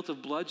from the guilt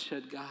of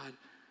bloodshed, God.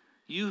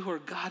 You who are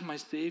God, my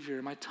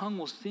Savior, my tongue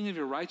will sing of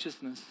your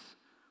righteousness.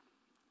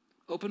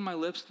 Open my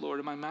lips, Lord,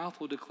 and my mouth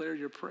will declare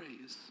your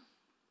praise.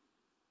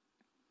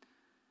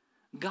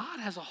 God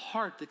has a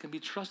heart that can be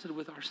trusted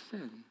with our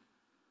sin.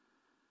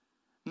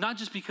 Not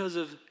just because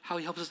of how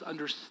he helps us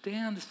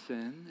understand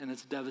sin and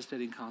its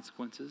devastating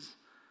consequences,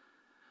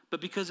 but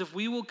because if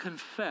we will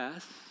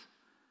confess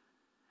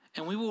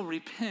and we will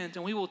repent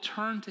and we will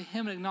turn to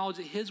him and acknowledge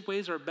that his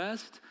ways are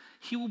best,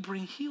 he will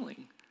bring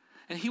healing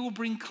and he will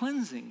bring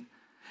cleansing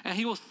and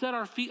he will set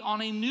our feet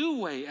on a new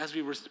way as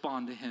we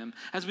respond to him.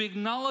 As we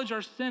acknowledge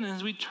our sin and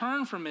as we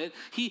turn from it,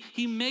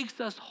 he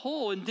makes us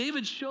whole. And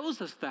David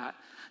shows us that.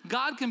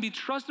 God can be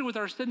trusted with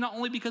our sin not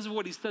only because of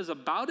what he says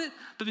about it,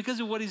 but because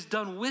of what he's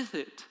done with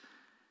it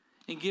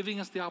in giving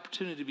us the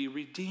opportunity to be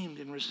redeemed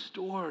and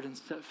restored and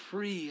set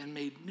free and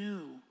made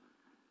new.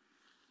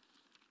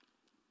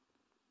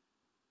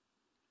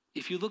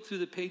 If you look through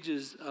the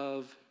pages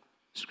of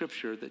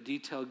Scripture that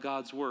detail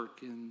God's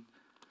work in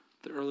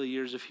the early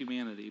years of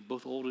humanity,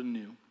 both old and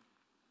new,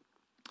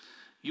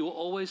 you will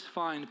always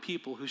find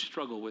people who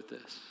struggle with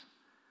this.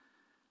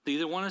 They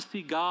either want to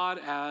see God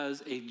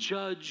as a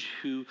judge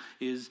who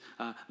is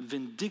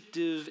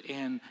vindictive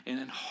and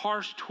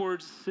harsh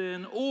towards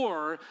sin,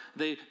 or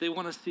they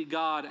want to see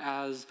God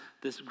as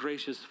this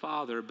gracious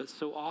Father. But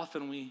so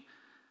often we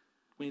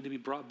need to be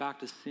brought back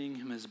to seeing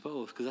him as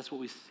both, because that's what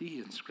we see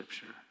in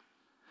Scripture.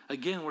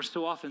 Again, where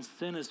so often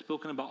sin is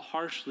spoken about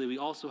harshly, we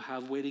also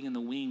have waiting in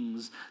the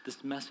wings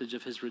this message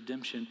of his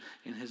redemption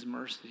and his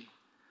mercy.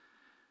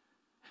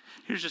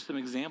 Here's just some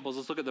examples.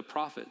 Let's look at the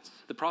prophets.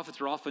 The prophets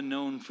are often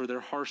known for their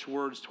harsh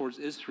words towards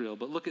Israel,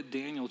 but look at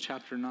Daniel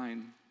chapter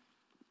 9.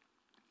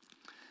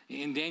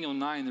 In Daniel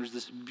 9, there's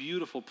this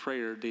beautiful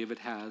prayer David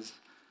has.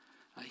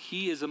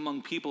 He is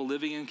among people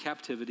living in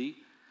captivity,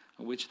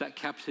 which that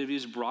captivity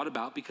is brought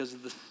about because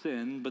of the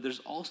sin, but there's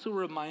also a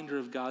reminder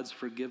of God's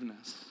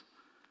forgiveness.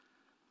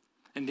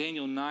 In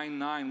Daniel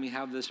 9:9, we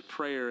have this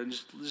prayer, and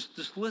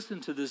just listen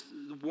to this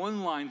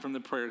one line from the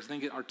prayer, because I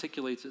think it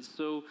articulates it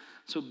so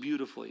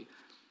beautifully.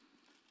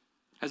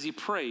 As he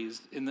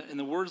prays, in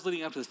the words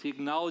leading up to this, he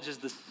acknowledges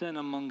the sin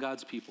among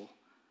God's people.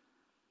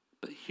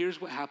 But here's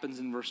what happens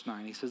in verse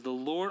 9. He says, "The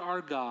Lord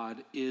our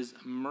God is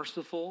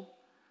merciful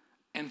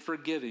and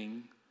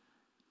forgiving,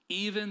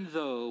 even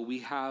though we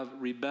have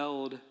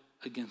rebelled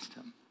against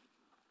him."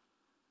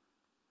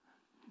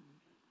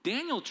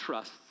 Daniel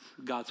trusts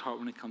God's heart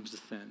when it comes to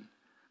sin.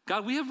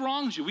 God, we have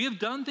wronged you. We have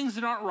done things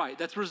that aren't right.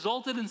 That's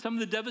resulted in some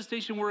of the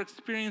devastation we're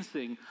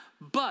experiencing.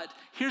 But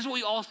here's what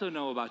we also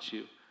know about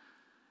you.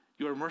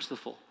 You are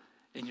merciful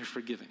and you're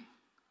forgiving.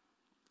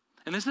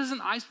 And this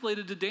isn't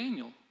isolated to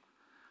Daniel.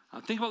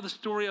 Think about the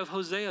story of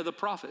Hosea the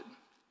prophet.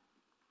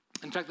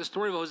 In fact, the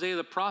story of Hosea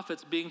the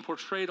prophet's being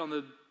portrayed on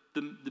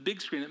the big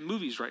screen at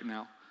movies right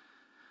now.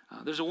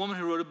 There's a woman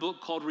who wrote a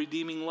book called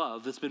Redeeming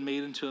Love that's been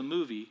made into a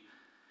movie.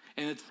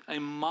 And it's a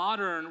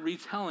modern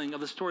retelling of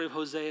the story of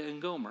Hosea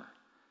and Gomer.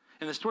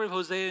 In the story of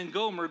Hosea and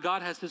Gomer,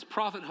 God has his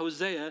prophet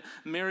Hosea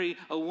marry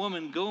a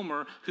woman,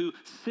 Gomer, who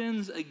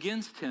sins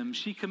against him.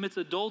 She commits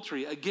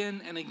adultery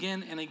again and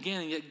again and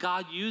again, and yet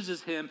God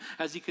uses him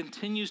as he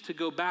continues to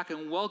go back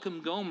and welcome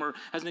Gomer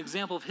as an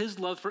example of his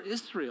love for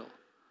Israel.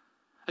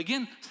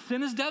 Again,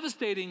 sin is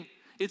devastating.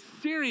 It's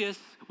serious.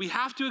 We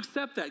have to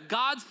accept that.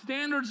 God's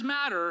standards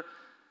matter,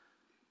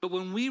 but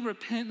when we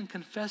repent and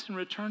confess and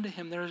return to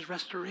him, there is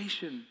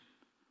restoration.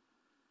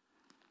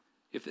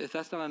 If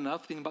that's not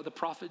enough, think about the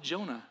prophet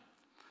Jonah.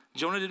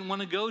 Jonah didn't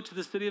want to go to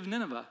the city of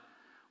Nineveh.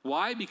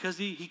 Why? Because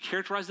he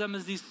characterized them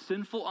as these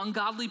sinful,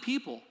 ungodly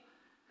people.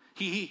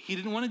 He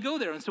didn't want to go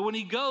there. And so when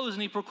he goes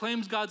and he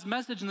proclaims God's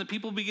message and the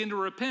people begin to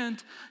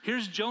repent,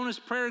 here's Jonah's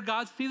prayer.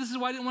 God, see, this is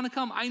why I didn't want to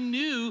come. I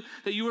knew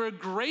that you were a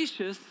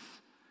gracious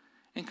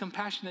and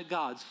compassionate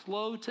God,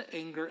 slow to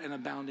anger and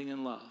abounding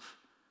in love.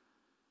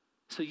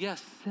 So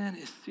yes, sin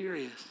is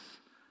serious,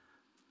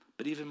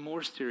 but even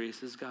more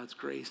serious is God's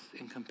grace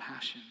and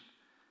compassion.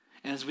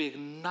 And as we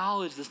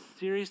acknowledge the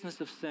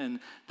seriousness of sin,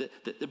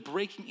 that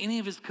breaking any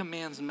of his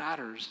commands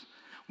matters,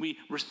 we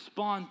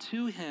respond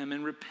to him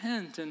and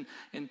repent, and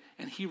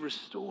he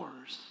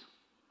restores.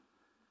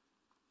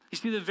 You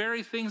see, the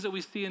very things that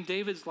we see in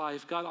David's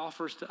life, God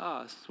offers to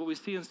us. What we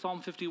see in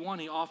Psalm 51,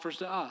 he offers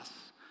to us.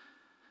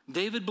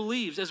 David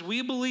believes, as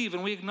we believe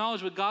and we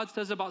acknowledge what God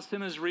says about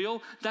sin is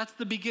real, that's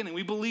the beginning.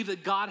 We believe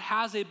that God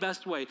has a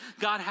best way.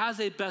 God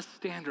has a best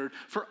standard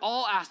for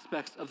all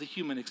aspects of the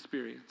human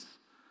experience.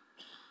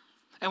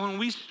 And when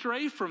we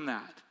stray from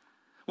that,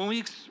 when we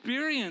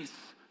experience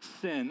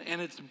sin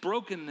and its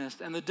brokenness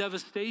and the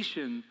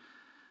devastation,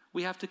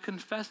 we have to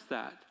confess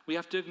that. We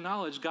have to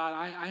acknowledge, God,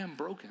 I am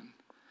broken.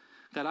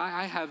 God,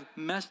 I have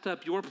messed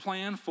up your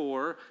plan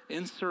for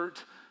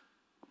insert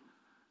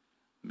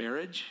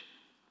marriage,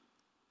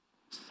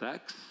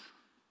 sex,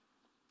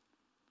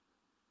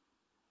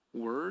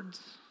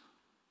 words,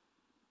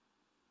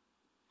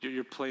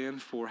 your plan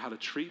for how to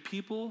treat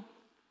people.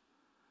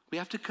 We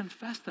have to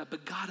confess that,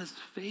 but God is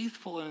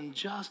faithful and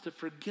just to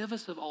forgive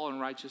us of all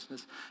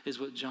unrighteousness,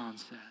 is what John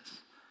says.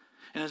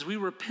 And as we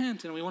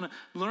repent and we want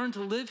to learn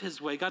to live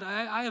his way, God,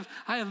 I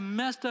have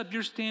messed up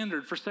your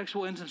standard for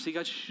sexual intimacy.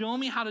 God, show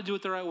me how to do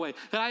it the right way.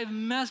 God, I have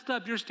messed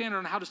up your standard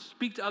on how to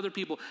speak to other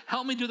people.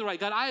 Help me do it the right.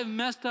 God, I have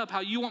messed up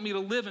how you want me to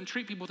live and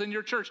treat people within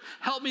your church.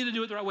 Help me to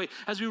do it the right way.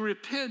 As we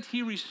repent,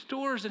 he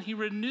restores and he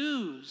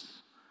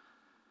renews.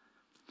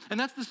 And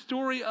that's the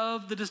story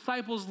of the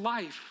disciples'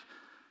 life.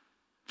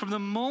 From the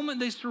moment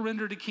they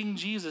surrender to King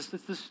Jesus,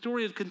 it's the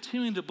story of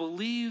continuing to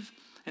believe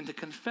and to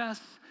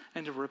confess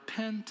and to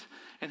repent,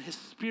 and his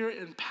Spirit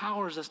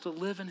empowers us to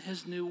live in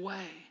his new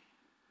way.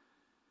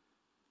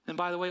 And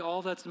by the way,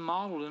 all that's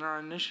modeled in our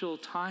initial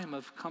time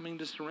of coming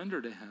to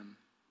surrender to him.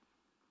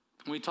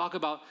 When we talk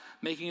about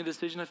making a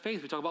decision of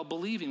faith, we talk about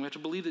believing. We have to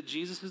believe that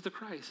Jesus is the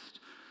Christ,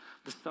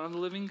 the Son of the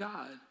living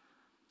God.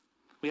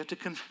 We have to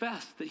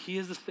confess that he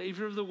is the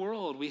Savior of the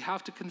world. We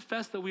have to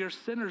confess that we are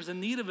sinners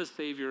in need of a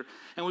Savior.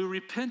 And we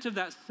repent of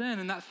that sin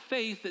and that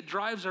faith that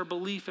drives our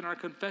belief and our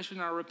confession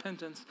and our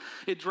repentance.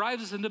 It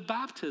drives us into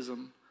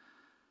baptism.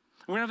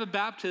 We're going to have a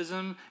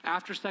baptism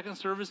after second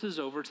service is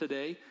over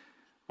today,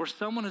 where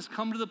someone has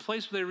come to the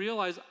place where they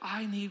realize,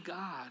 I need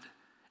God.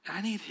 And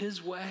I need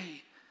his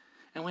way.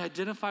 And we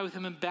identify with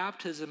him in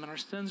baptism, and our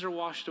sins are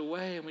washed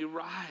away, and we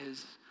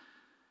rise.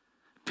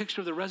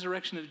 Picture of the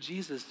resurrection of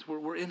Jesus, where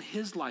we're in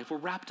his life, we're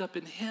wrapped up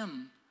in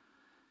him.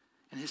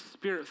 And his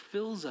Spirit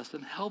fills us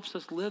and helps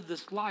us live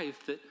this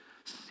life that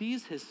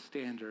sees his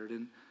standard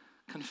and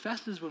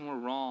confesses when we're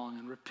wrong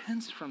and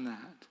repents from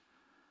that.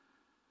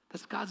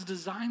 That's God's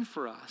design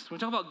for us. When we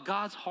talk about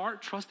God's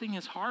heart, trusting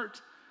his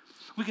heart,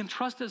 we can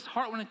trust his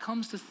heart when it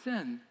comes to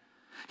sin.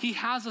 He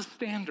has a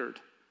standard.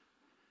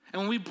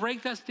 And when we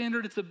break that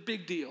standard, it's a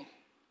big deal.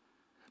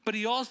 But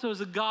he also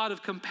is a God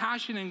of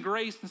compassion and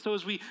grace. And so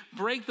as we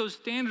break those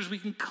standards, we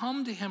can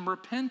come to him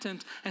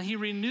repentant, and he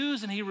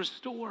renews and he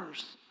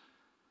restores.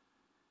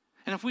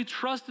 And if we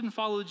trust and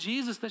follow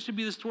Jesus, that should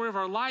be the story of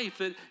our life,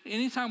 that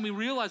anytime we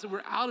realize that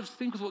we're out of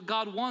sync with what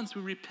God wants,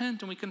 we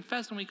repent and we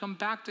confess and we come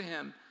back to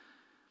him.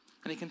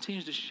 And he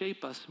continues to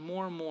shape us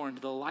more and more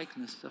into the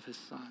likeness of his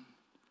Son.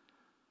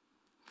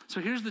 So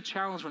here's the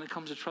challenge when it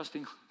comes to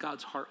trusting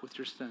God's heart with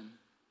your sin.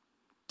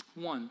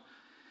 One,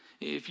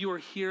 if you are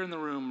here in the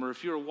room or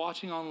if you are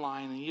watching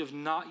online and you have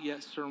not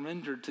yet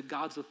surrendered to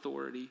God's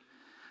authority,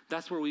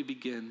 that's where we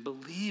begin.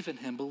 Believe in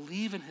him,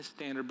 believe in his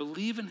standard,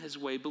 believe in his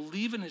way,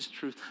 believe in his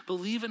truth,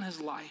 believe in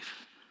his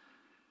life.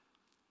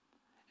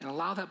 And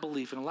allow that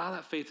belief and allow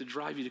that faith to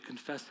drive you to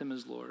confess him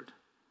as Lord,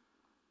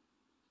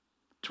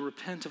 to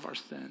repent of our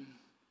sin,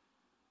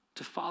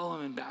 to follow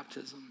him in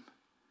baptism,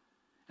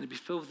 and to be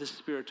filled with the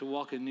Spirit to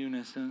walk in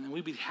newness. And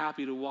we'd be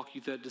happy to walk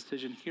you through that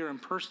decision here in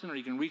person, or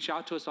you can reach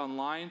out to us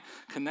online,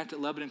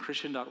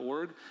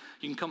 connect@LebanonChristian.org.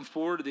 You can come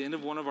forward at the end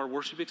of one of our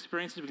worship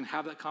experiences. We can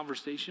have that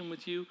conversation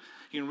with you.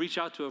 You can reach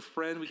out to a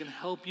friend. We can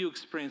help you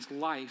experience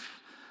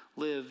life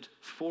lived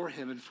for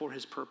him and for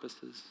his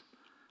purposes.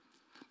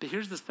 But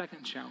here's the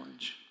second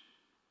challenge,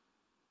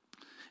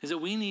 is that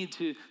we need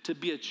to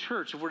be a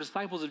church, if we're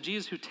disciples of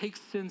Jesus, who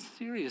takes sin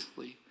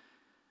seriously,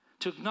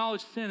 to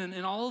acknowledge sin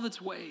in all of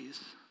its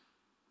ways.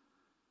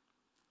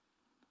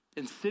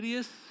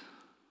 Insidious,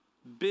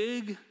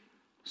 big,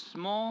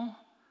 small.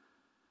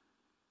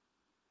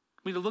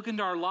 We need to look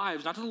into our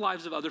lives, not to the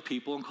lives of other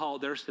people and call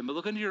it their sin, but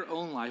look into your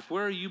own life.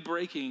 Where are you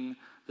breaking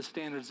the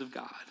standards of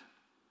God?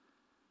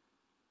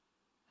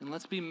 And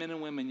let's be men and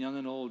women, young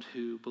and old,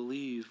 who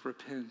believe,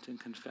 repent, and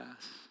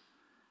confess.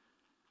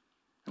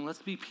 And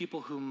let's be people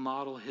who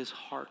model his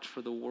heart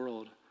for the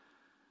world.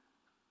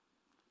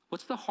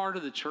 What's the heart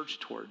of the church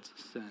towards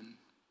sin?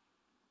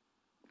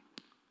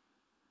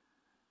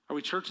 Are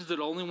we churches that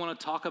only want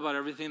to talk about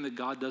everything that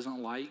God doesn't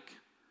like?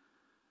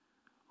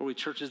 Or are we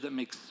churches that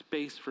make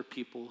space for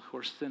people who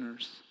are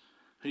sinners,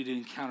 who need to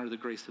encounter the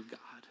grace of God?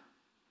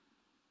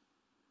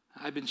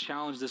 I've been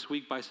challenged this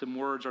week by some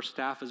words. Our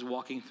staff is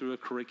walking through a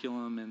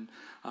curriculum,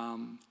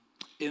 and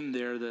in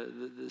there,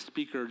 the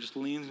speaker just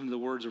leans into the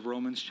words of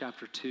Romans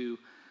chapter 2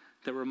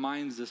 that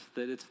reminds us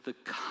that it's the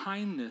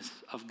kindness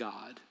of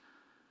God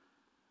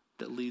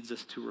that leads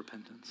us to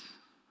repentance.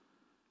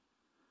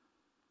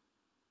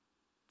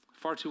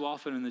 Far too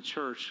often in the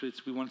church,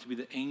 we want it to be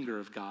the anger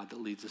of God that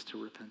leads us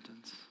to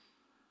repentance.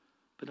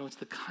 But no, it's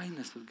the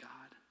kindness of God.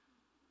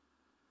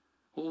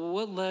 Well,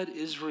 what led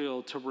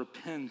Israel to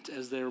repent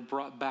as they were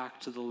brought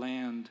back to the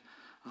land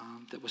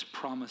that was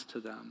promised to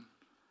them?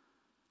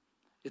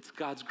 It's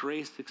God's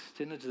grace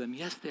extended to them.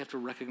 Yes, they have to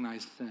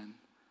recognize sin,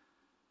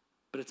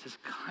 but it's his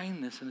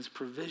kindness and his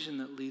provision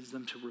that leads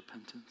them to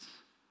repentance.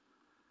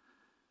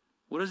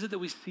 What is it that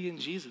we see in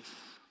Jesus?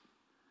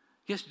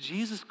 Yes,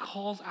 Jesus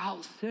calls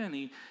out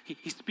sin.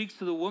 He speaks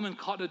to the woman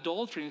caught in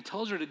adultery and he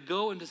tells her to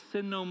go and to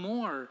sin no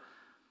more.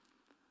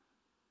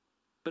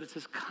 But it's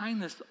his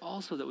kindness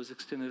also that was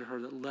extended to her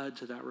that led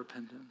to that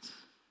repentance.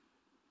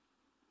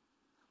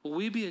 Will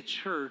we be a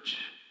church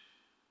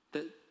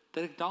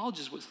that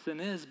acknowledges what sin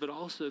is, but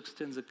also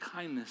extends a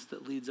kindness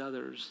that leads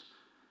others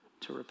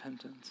to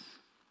repentance?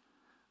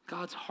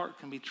 God's heart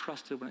can be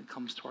trusted when it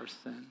comes to our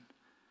sin.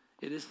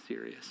 It is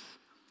serious,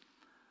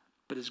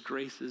 but his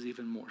grace is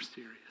even more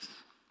serious.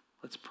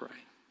 Let's pray.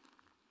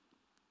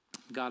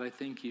 God, I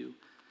thank you.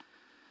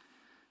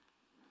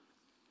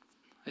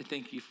 I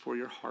thank you for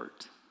your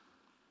heart.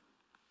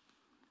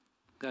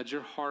 God,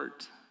 your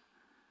heart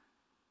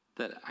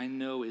that I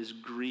know is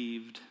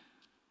grieved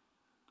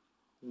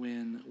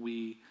when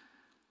we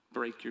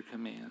break your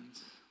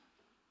commands.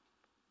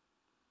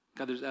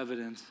 God, there's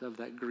evidence of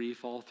that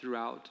grief all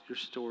throughout your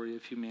story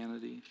of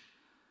humanity,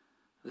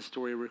 the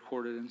story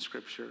recorded in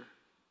Scripture.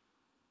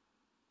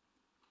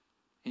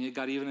 And yet,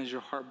 God, even as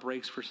your heart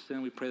breaks for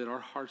sin, we pray that our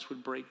hearts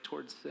would break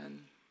towards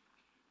sin.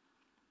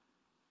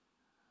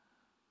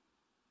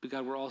 But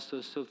God, we're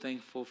also so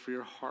thankful for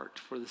your heart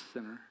for the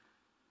sinner.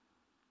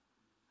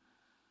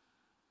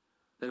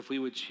 That if we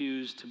would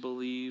choose to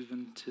believe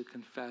and to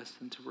confess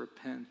and to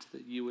repent,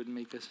 that you would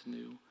make us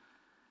new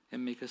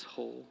and make us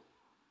whole.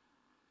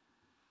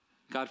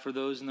 God, for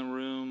those in the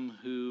room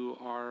who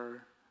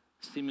are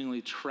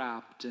seemingly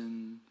trapped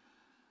in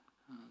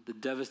the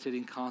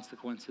devastating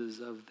consequences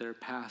of their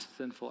past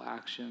sinful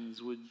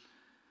actions,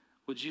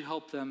 would you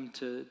help them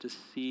to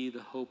see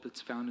the hope that's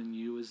found in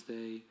you as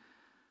they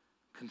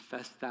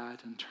confess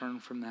that and turn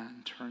from that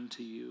and turn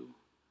to you?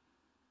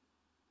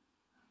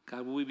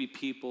 God, will we be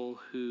people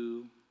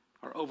who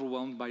are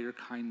overwhelmed by your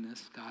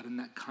kindness, God, and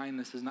that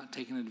kindness is not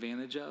taken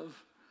advantage of,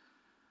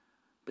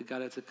 but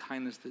God, it's a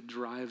kindness that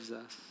drives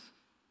us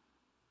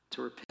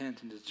to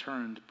repent and to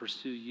turn to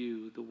pursue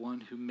you, the one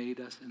who made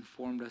us and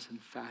formed us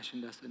and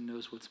fashioned us and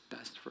knows what's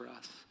best for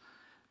us,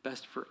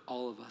 best for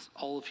all of us,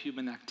 all of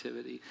human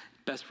activity,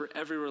 best for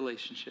every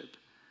relationship.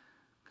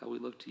 God, we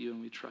look to you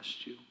and we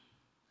trust you.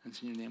 And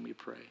it's in your name we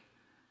pray.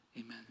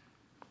 Amen.